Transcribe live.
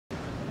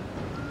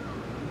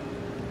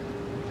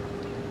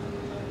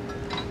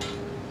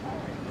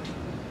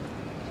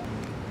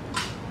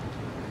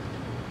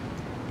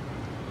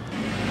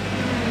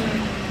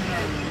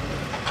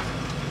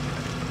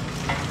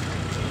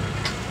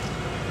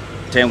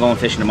Say I'm going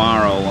fishing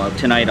tomorrow.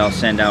 Tonight I'll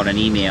send out an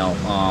email,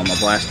 a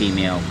blast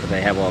email, because I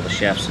have all the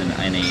chefs in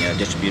a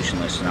distribution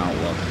list,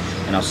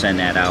 and I'll send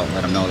that out,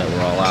 let them know that we're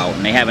all out.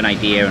 And they have an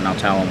idea, and I'll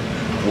tell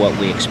them what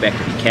we expect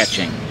to be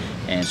catching.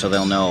 And so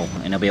they'll know,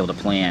 and they'll be able to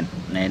plan.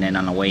 And then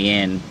on the way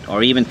in,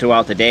 or even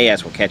throughout the day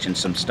as we're catching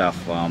some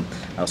stuff,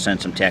 I'll send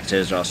some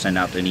texts, or I'll send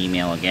out an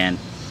email again,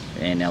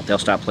 and they'll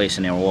start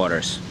placing their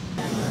orders.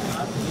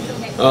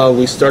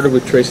 We started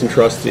with Trace and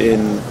Trust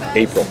in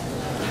April.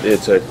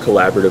 It's a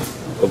collaborative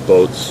of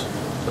boats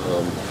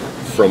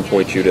from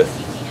Point Judith.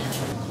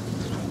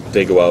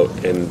 They go out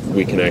and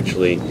we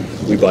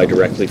buy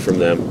directly from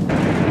them.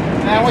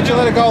 I want you to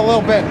let it go a little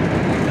bit.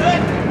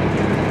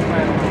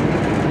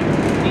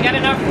 You got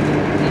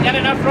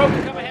enough rope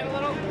to come ahead a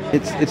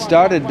little? It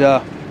started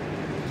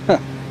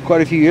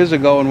quite a few years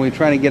ago when we were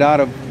trying to get out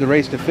of the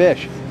race to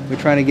fish. We're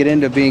trying to get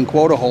into being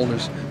quota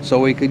holders so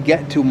we could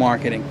get to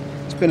marketing.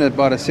 It's been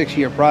about a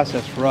 6-year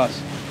process for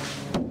us.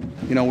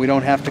 You know, we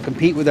don't have to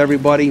compete with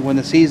everybody. When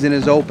the season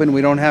is open, we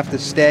don't have to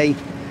stay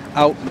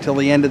out until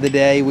the end of the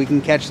day. We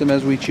can catch them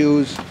as we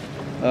choose.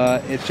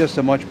 It's just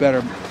a much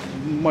better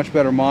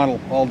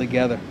model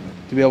altogether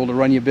to be able to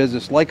run your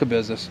business like a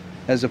business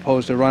as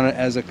opposed to run it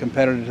as a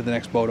competitor to the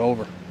next boat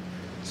over.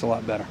 It's a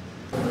lot better.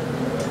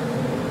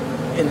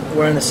 And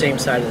we're on the same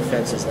side of the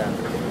fence as them.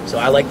 So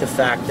I like the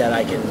fact that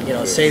I can, you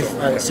know, save,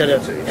 instead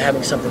of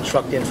having something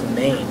trucked in from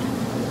Maine,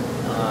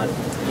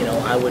 you know,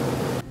 I would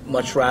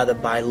much rather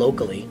buy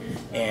locally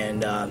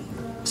and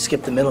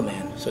skip the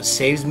middleman. So it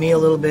saves me a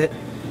little bit,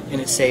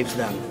 and it saves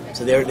them.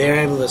 So they're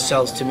able to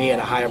sell to me at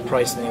a higher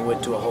price than they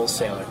would to a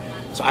wholesaler.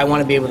 So I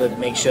want to be able to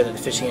make sure that the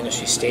fishing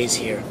industry stays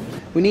here.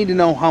 We need to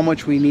know how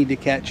much we need to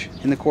catch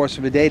in the course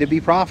of a day to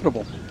be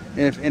profitable.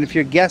 And if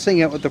you're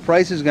guessing at what the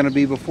price is going to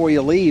be before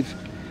you leave,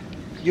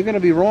 you're going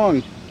to be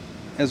wrong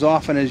as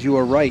often as you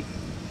are right.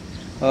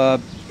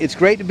 It's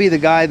great to be the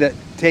guy that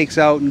takes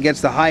out and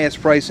gets the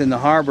highest price in the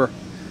harbor,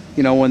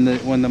 you know, when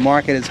the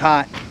market is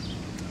hot.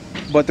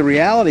 But the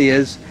reality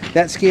is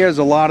that scares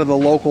a lot of the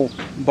local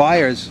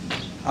buyers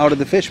out of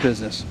the fish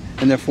business,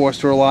 and they're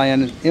forced to rely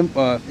on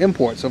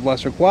imports of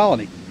lesser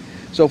quality.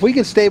 So if we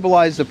can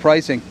stabilize the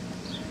pricing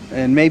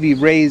and maybe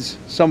raise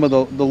some of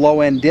the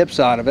low-end dips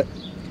out of it,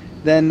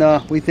 then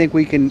we think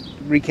we can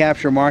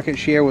recapture market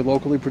share with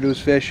locally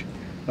produced fish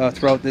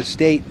throughout this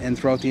state and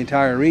throughout the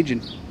entire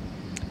region,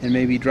 and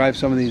maybe drive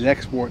some of these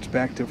exports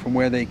back to from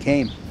where they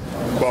came.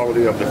 The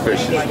quality of the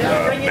fish is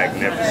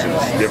magnificent.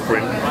 It's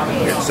different.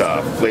 It's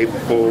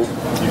flavorful,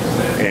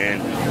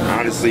 and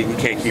honestly, we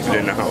can't keep it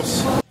in the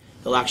house.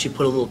 They'll actually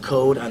put a little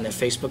code on their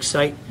Facebook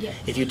site. Yeah.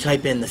 If you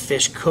type in the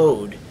fish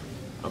code,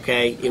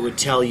 okay, it would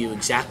tell you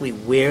exactly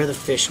where the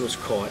fish was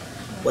caught,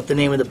 what the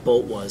name of the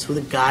boat was, who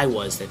the guy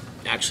was that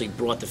actually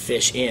brought the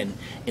fish in,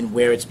 and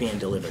where it's being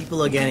delivered.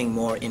 People are getting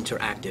more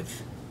interactive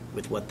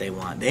with what they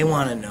want. They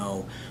want to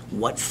know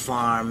what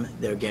farm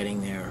they're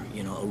getting their,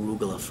 you know,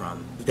 arugula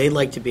from. They'd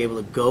like to be able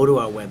to go to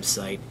our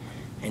website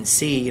and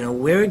see, you know,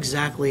 where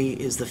exactly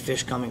is the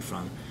fish coming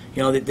from.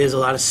 You know, there's a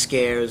lot of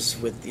scares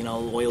with, you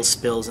know, oil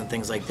spills and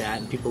things like that,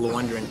 and people are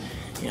wondering,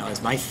 you know,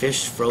 is my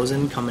fish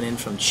frozen coming in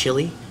from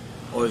Chile,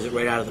 or is it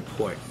right out of the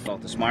port? Well,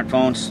 the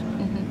smartphones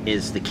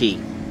is the key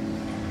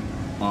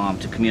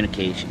to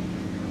communication.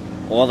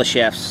 All the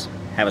chefs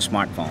have a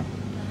smartphone.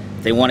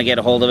 If they want to get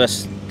a hold of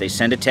us, they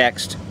send a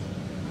text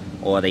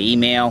or they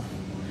email,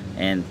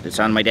 and it's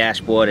on my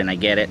dashboard and I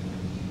get it.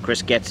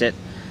 Chris gets it.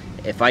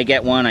 If I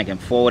get one, I can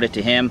forward it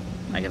to him.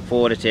 I can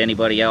forward it to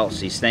anybody else.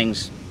 These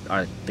things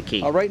are the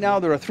key. Right now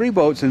there are 3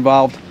 boats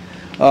involved,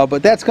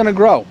 but that's going to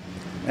grow.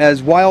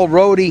 As Wild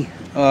Roadie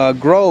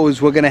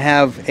grows, we're going to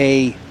have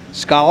a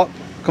scallop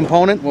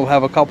component. We'll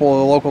have a couple of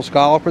the local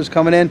scallopers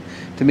coming in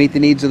to meet the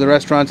needs of the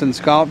restaurants in the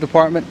scallop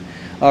department.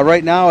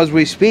 Right now, as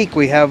we speak,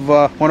 we have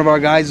one of our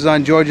guys is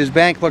on George's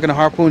Bank looking to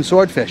harpoon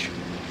swordfish.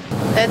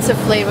 That's a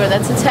flavor,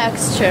 that's a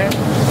texture.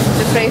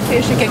 The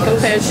crayfish you can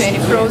compare to any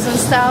frozen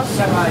stuff.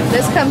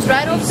 This comes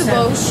right off the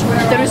boat.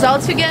 The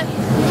results you get,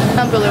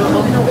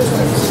 unbelievable.